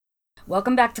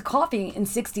Welcome back to Coffee in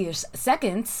 60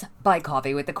 Seconds by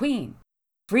Coffee with the Queen.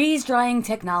 Freeze-drying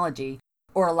technology,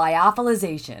 or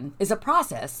lyophilization, is a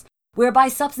process whereby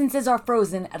substances are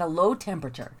frozen at a low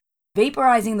temperature,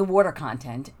 vaporizing the water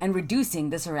content and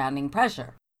reducing the surrounding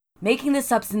pressure, making the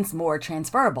substance more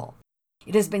transferable.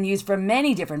 It has been used for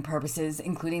many different purposes,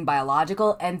 including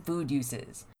biological and food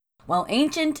uses. While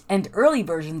ancient and early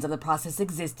versions of the process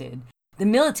existed, the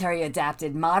military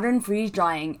adapted modern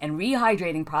freeze-drying and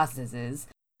rehydrating processes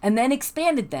and then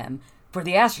expanded them for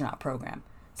the astronaut program.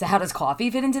 So how does coffee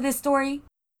fit into this story?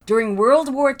 During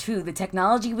World War II, the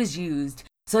technology was used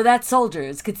so that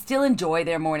soldiers could still enjoy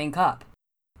their morning cup.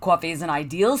 Coffee is an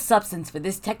ideal substance for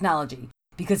this technology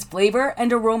because flavor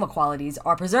and aroma qualities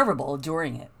are preservable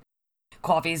during it.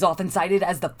 Coffee is often cited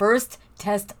as the first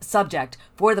test subject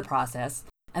for the process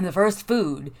and the first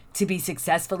food to be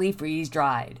successfully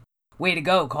freeze-dried. Way to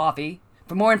go, coffee!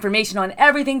 For more information on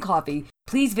everything coffee,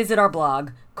 please visit our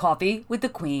blog,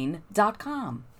 coffeewiththequeen.com.